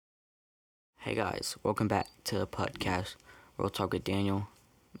Hey guys, welcome back to the podcast Real Talk with Daniel.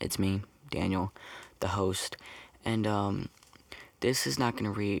 It's me, Daniel, the host. And this is not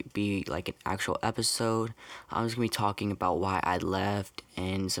gonna be like an actual episode. I'm just gonna be talking about why I left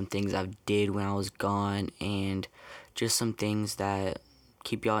and some things I did when I was gone, and just some things that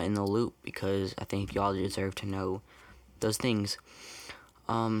keep y'all in the loop because I think y'all deserve to know those things.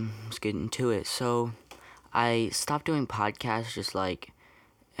 Let's get into it. So I stopped doing podcasts just like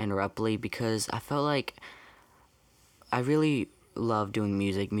abruptly because I felt like I really love doing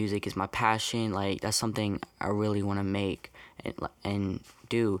music. Music is my passion. Like that's something I really want to make and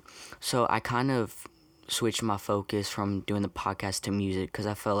do. So I kind of switched my focus from doing the podcast to music because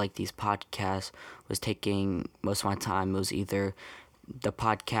I felt like these podcasts was taking most of my time. It was either the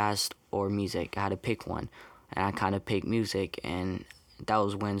podcast or music. I had to pick one, and I kind of picked music, and that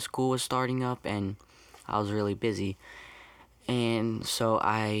was when school was starting up and I was really busy. And so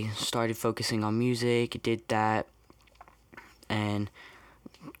I started focusing on music, did that, and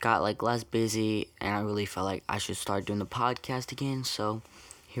got like less busy, and I really felt like I should start doing the podcast again. So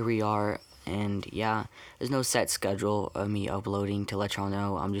here we are, and yeah, there's no set schedule of me uploading to let y'all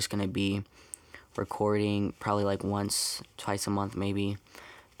know. I'm just gonna be recording probably like once, twice a month maybe.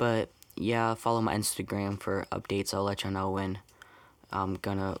 But yeah, follow my Instagram for updates. I'll let y'all know when I'm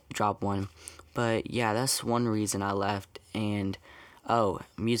gonna drop one. But yeah, that's one reason I left. And oh,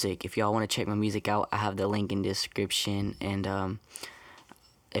 music. If y'all want to check my music out, I have the link in the description. And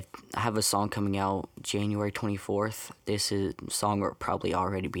if I have a song coming out January 24th, this is song will probably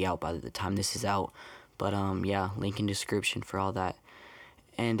already be out by the time this is out. But yeah, link in description for all that.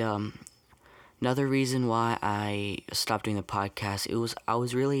 And another reason why I stopped doing the podcast, I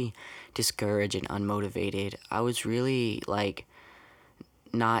was really discouraged and unmotivated. I was really like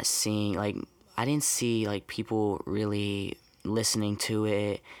not seeing like I didn't see like people really listening to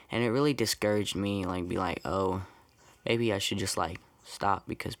it, and it really discouraged me, like be like, oh, maybe I should just like stop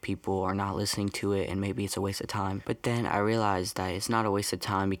because people are not listening to it and maybe it's a waste of time. But then I realized that it's not a waste of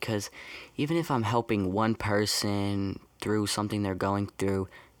time because even if I'm helping one person through something they're going through,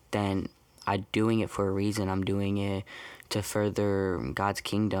 then I'm doing it for a reason. I'm doing it to further God's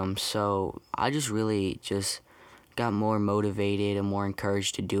kingdom. So I just really just got more motivated and more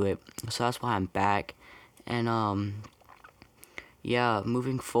encouraged to do it. So that's why I'm back. And yeah,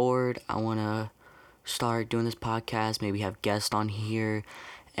 moving forward, I want to start doing this podcast, maybe have guests on here,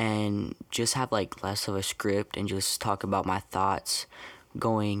 and just have like less of a script and just talk about my thoughts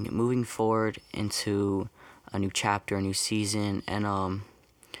moving forward into a new chapter, a new season. And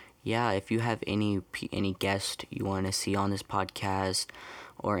yeah, if you have any guest you want to see on this podcast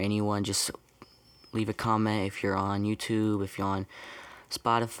or anyone, just leave a comment. If you're on YouTube, if you're on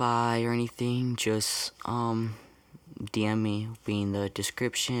Spotify or anything, just DM me, be in the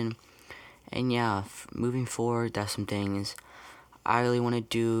description. And yeah, moving forward, that's some things I really want to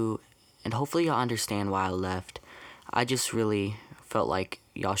do, and hopefully y'all understand why I left. I just really felt like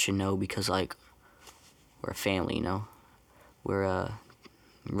y'all should know because like we're a family, you know. We're a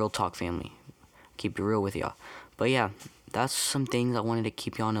real talk family. Keep it real with y'all. But yeah, that's some things I wanted to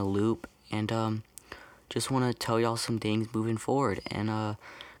keep y'all in a loop, and just want to tell y'all some things moving forward, and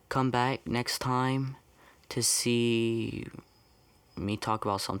come back next time to see me talk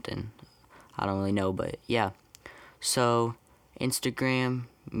about something. I don't really know, but yeah. So, Instagram,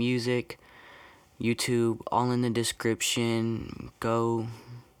 music, YouTube, all in the description. Go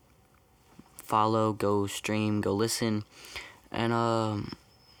follow, go stream, go listen. And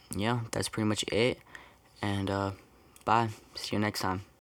yeah, that's pretty much it. And bye. See you next time.